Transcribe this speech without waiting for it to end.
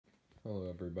Hello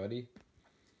everybody.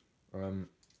 Um,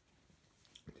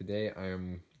 Today I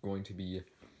am going to be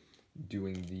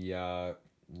doing the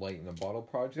light in a bottle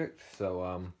project. Here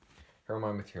are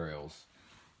my materials.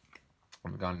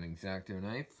 I've got an X-Acto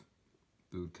knife,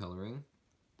 food coloring,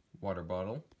 water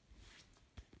bottle,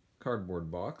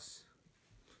 cardboard box,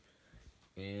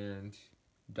 and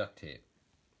duct tape.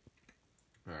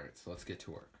 Alright, so let's get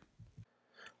to work.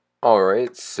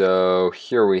 Alright, so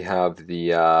here we have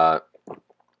the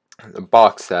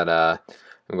box that I'm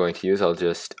going to use. I'll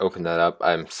just open that up.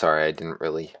 I'm sorry I didn't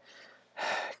really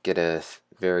get a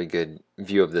very good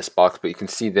view of this box, but you can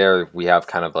see there we have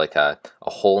kind of like a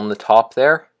hole in the top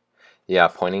there. Yeah,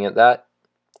 pointing at that.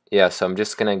 Yeah, so I'm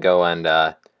just gonna go and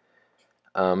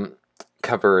um,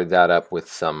 cover that up with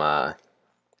some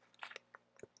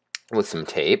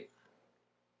tape.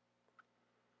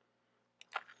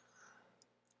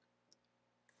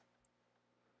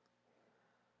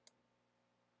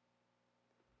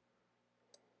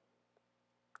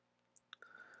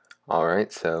 All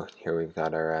right, so here we've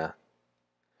got our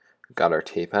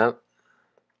tape out.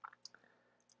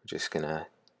 We're just gonna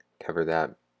cover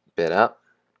that bit up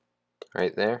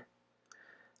right there.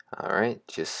 All right,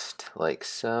 just like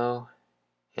so,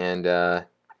 and all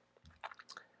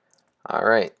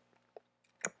right,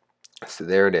 so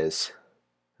there it is.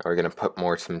 We're gonna put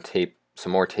some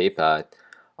more tape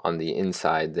on the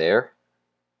inside there.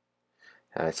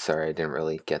 Sorry, I didn't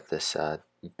really get this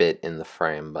bit in the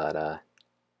frame, but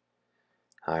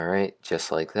all right,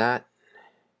 just like that.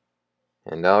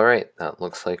 And all right, that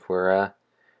looks like we're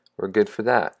good for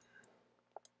that.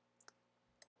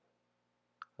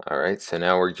 All right, so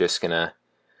now we're just gonna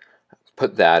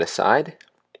put that aside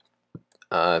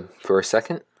for a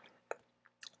second.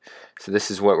 So this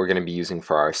is what we're gonna be using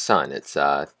for our sun. It's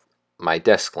my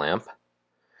desk lamp.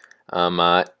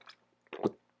 All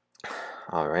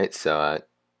right, so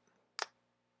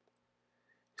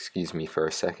excuse me for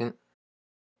a second.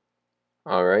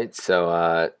 All right,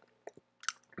 so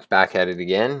back at it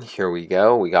again. Here we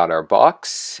go. We got our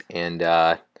box, and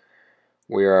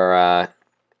we are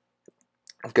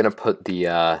gonna put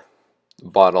the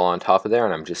bottle on top of there,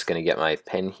 and I'm just gonna get my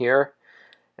pen here,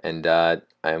 and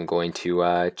I'm going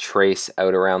to trace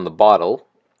out around the bottle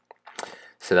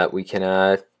so that we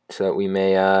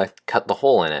may cut the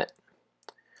hole in it.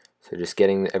 So just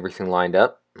getting everything lined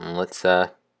up, and let's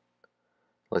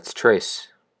trace.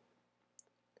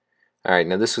 Alright,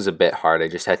 now this was a bit hard. I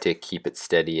just had to keep it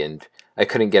steady, and I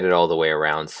couldn't get it all the way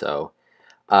around, so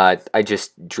I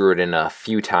just drew it in a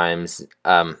few times.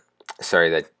 Sorry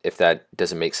that if that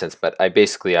doesn't make sense, but I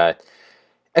basically I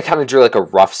kind of drew like a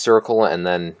rough circle, and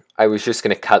then I was just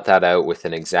going to cut that out with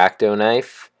an X-Acto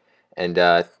knife, and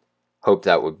hope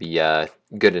that would be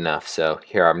good enough. So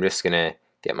here, I'm just going to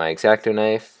get my X-Acto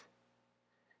knife.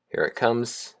 Here it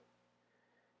comes.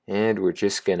 And we're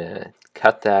just going to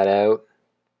cut that out.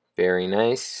 Very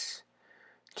nice.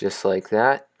 Just like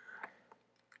that.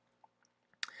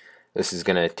 This is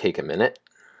going to take a minute.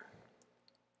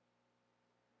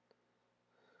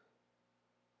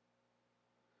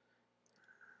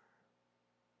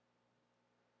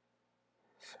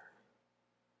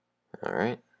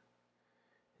 Alright.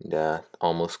 And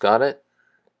almost got it.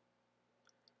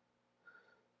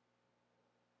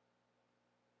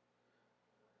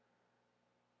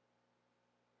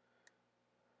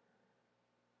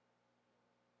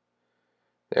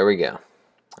 There we go.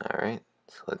 Alright.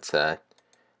 So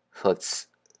let's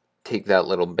take that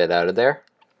little bit out of there.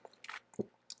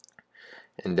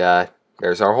 And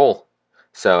there's our hole.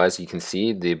 So as you can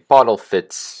see, the bottle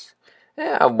fits,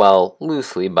 well,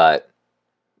 loosely, but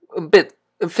a bit,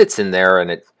 it fits in there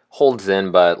and it holds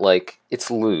in, but like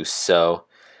it's loose. So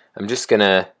I'm just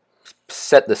gonna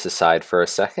set this aside for a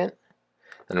second.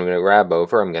 Then I'm gonna grab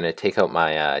over. I'm gonna take out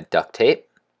my duct tape.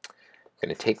 I'm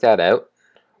gonna take that out.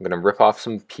 I'm gonna rip off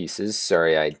some pieces.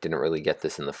 Sorry, I didn't really get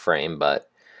this in the frame, but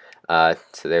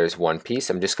so there's one piece.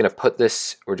 I'm just gonna put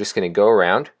this. We're just gonna go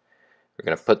around. We're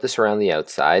gonna put this around the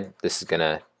outside. This is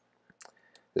gonna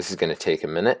take a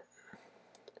minute.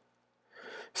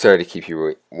 Sorry to keep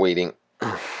you waiting,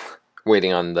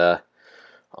 waiting on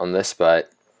this, but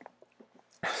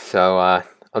so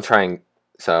I'll try and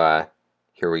so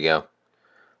here we go.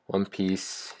 One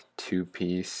piece, two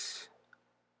piece,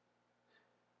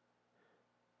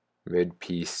 red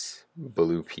piece,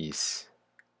 blue piece.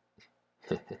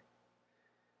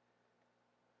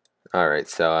 All right,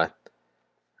 so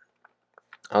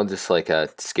I'll just like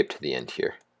skip to the end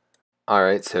here. All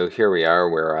right, so here we are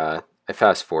where I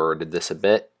fast forwarded this a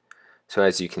bit. So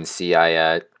as you can see,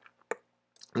 I'm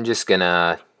just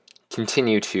gonna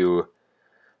continue to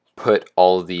put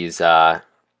all these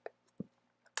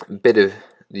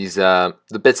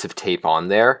the bits of tape on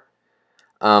there.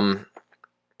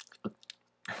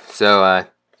 So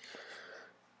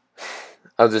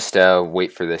I'll just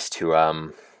wait for this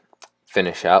to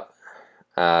finish up.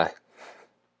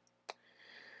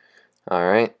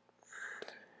 Alright.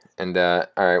 And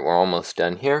alright, we're almost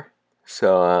done here.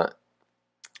 So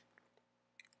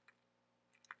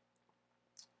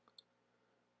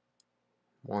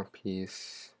more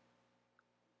piece.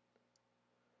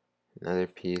 Another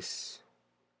piece.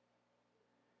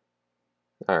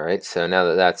 Alright, so now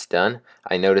that that's done,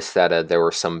 I noticed that there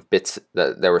were some bits,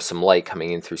 that there was some light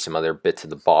coming in through some other bits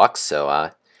of the box, so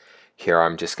here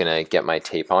I'm just going to get my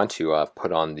tape on to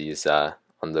put on these,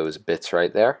 on those bits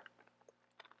right there.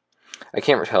 I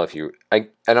can't tell if you, I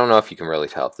don't know if you can really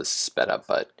tell if this is sped up,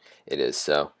 but it is,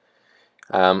 so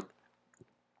I'm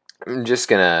just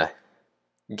going to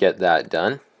get that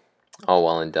done, all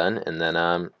well and done, and then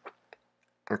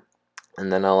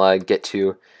I'll get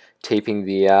to taping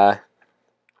the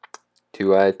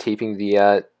taping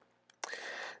the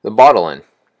bottle in.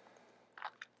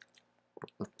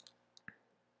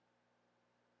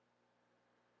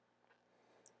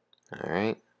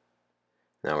 Alright,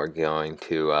 now we're going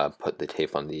to put the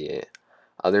tape on the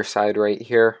other side right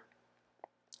here,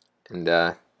 and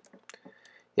yeah,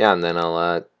 and then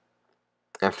I'll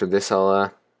after this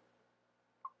I'll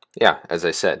yeah, as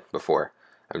I said before,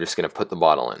 I'm just gonna put the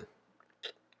bottle in.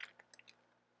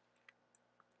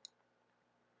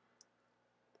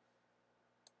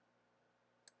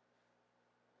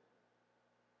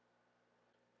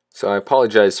 So I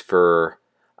apologize for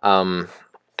not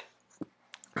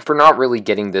really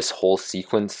getting this whole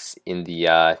sequence in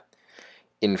the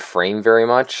in frame very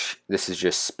much. This is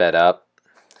just sped up.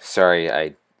 Sorry,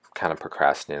 I kind of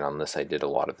procrastinated on this. I did a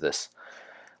lot of this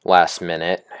last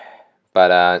minute,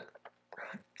 but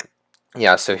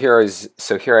yeah. So here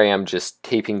I am just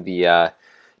taping the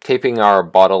taping our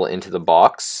bottle into the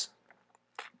box,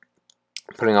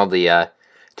 putting all the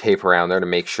tape around there to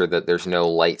make sure that there's no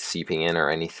light seeping in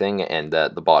or anything, and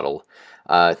that the bottle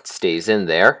stays in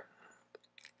there.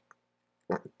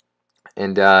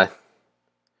 And I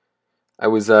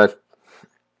was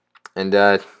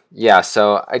yeah,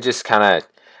 so I just I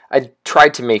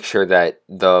tried to make sure that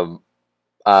the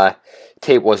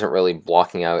tape wasn't really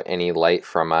blocking out any light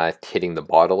from hitting the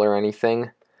bottle or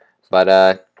anything.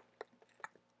 But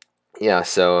yeah,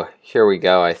 so here we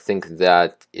go. I think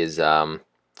that is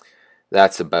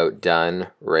that's about done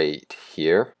right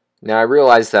here. Now I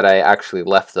realized that I actually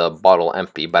left the bottle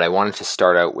empty, but I wanted to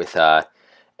start out with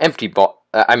empty bottle.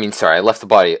 I mean, sorry, I left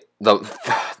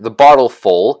the bottle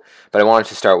full, but I wanted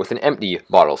to start with an empty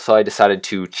bottle, so I decided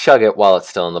to chug it while it's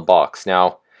still in the box.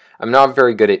 Now, I'm not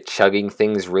very good at chugging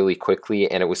things really quickly,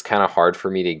 and it was kind of hard for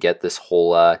me to get this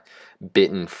whole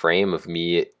bit in frame of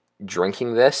me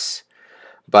drinking this.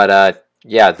 But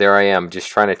yeah, there I am, just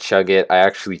trying to chug it. I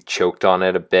actually choked on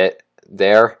it a bit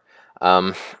there.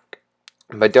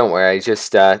 But don't worry, I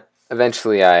just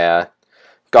eventually I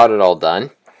got it all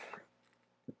done.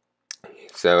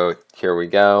 So here we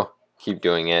go. Keep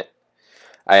doing it.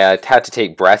 I had to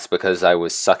take breaths because I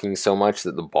was sucking so much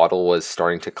that the bottle was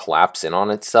starting to collapse in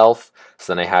on itself.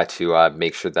 So then I had to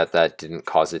make sure that that didn't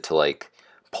cause it to like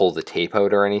pull the tape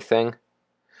out or anything.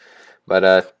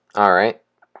 But alright,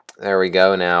 there we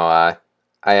go. Now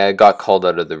I got called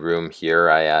out of the room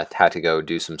here. I had to go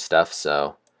do some stuff,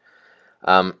 so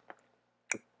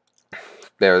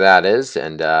there that is.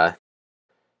 And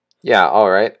yeah,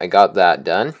 alright, I got that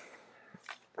done.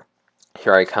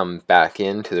 Here I come back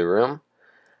into the room,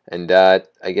 and I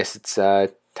guess it's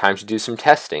time to do some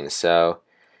testing. So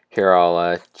here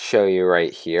I'll show you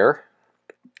right here.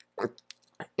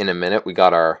 In a minute, we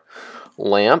got our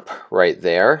lamp right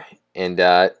there, and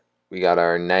we got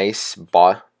our nice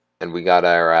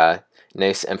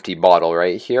nice empty bottle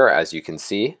right here, as you can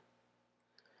see.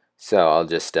 So I'll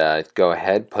just go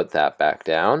ahead, put that back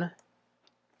down,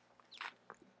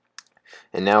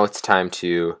 and now it's time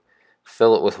to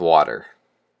fill it with water.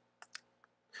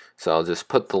 So I'll just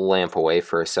put the lamp away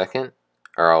for a second,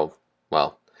 or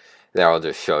well, there I'll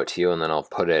just show it to you, and then I'll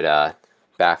put it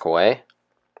back away,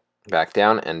 back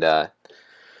down, and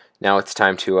now it's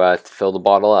time to fill the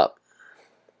bottle up.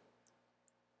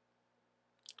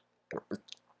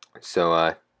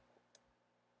 So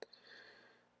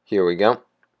here we go.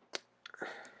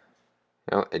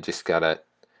 Oh, I just gotta,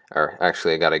 or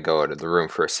actually I gotta go out of the room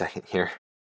for a second here.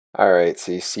 Alright,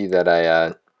 so you see that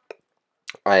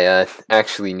I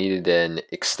actually needed an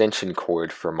extension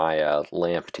cord for my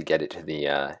lamp to get it to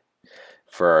the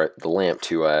for the lamp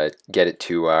to get it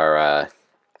to our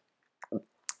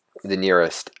the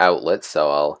nearest outlet. So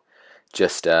I'll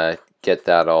just get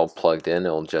that all plugged in.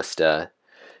 It'll just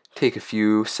take a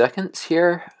few seconds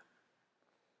here.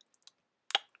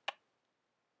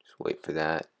 Just wait for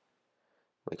that.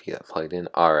 Wait to get that plugged in.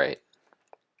 Alright.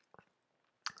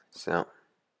 So,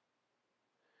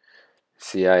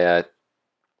 see, when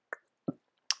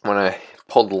I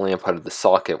pulled the lamp out of the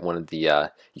socket, one of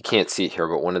the, you can't see it here,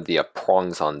 but one of the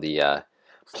prongs on the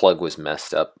plug was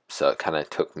messed up, so it kind of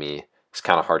took me, it's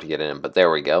kind of hard to get in, but there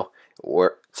we go.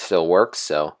 It still works,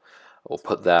 so we'll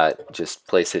put that, just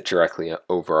place it directly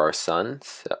over our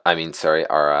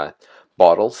our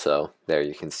bottle, so there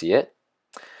you can see it.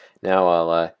 Now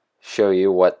I'll show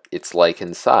you what it's like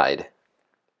inside.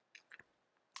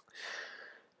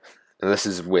 And this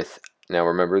is with, now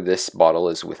remember, this bottle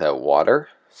is without water,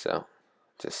 so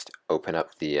just open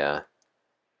up the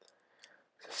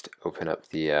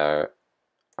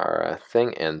our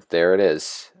thing, and there it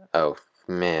is. Oh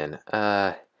man,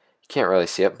 you can't really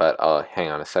see it, but hang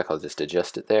on a sec, I'll just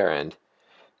adjust it there, and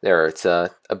there, it's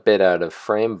a bit out of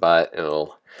frame, but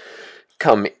it'll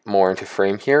come more into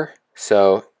frame here.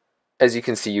 So as you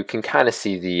can see, you can kind of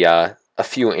see the a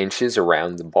few inches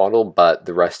around the bottle, but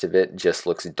the rest of it just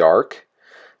looks dark.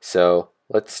 So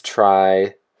let's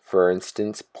try, for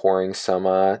instance, pouring some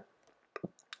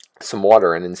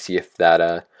water in and see if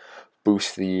that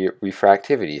boosts the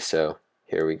refractivity. So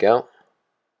here we go.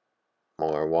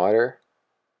 More water.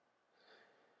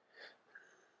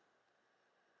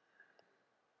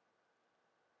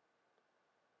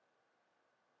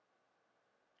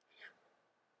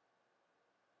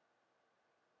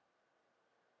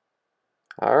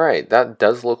 Alright, that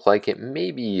does look like it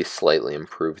maybe slightly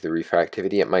improved the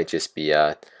refractivity. It might just be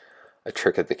a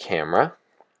trick of the camera.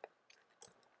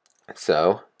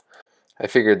 So I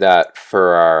figured that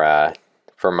for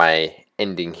my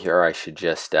ending here, I should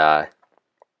just I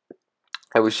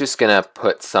was just gonna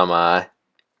put some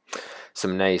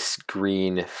nice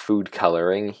green food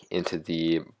coloring into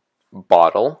the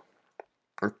bottle.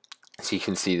 So you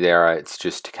can see there, it's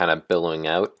just kind of billowing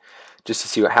out, just to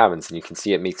see what happens. And you can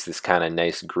see it makes this kind of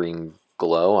nice green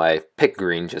glow. I picked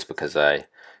green just because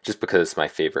it's my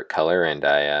favorite color, and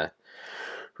I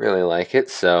really like it.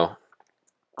 So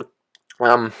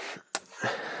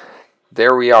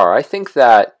there we are. I think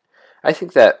that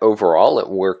overall it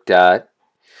worked.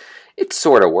 It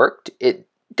sort of worked. It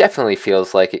definitely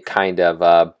feels like it kind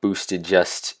of boosted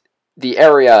just the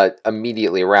area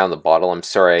immediately around the bottle. I'm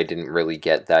sorry I didn't really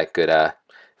get that good a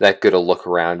look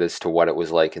around as to what it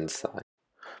was like inside.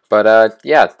 But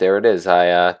yeah, there it is.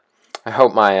 I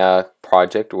hope my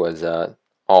project was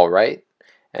all right,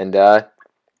 and I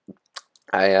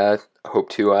hope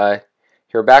to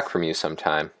hear back from you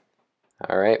sometime.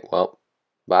 All right. Well,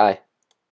 bye.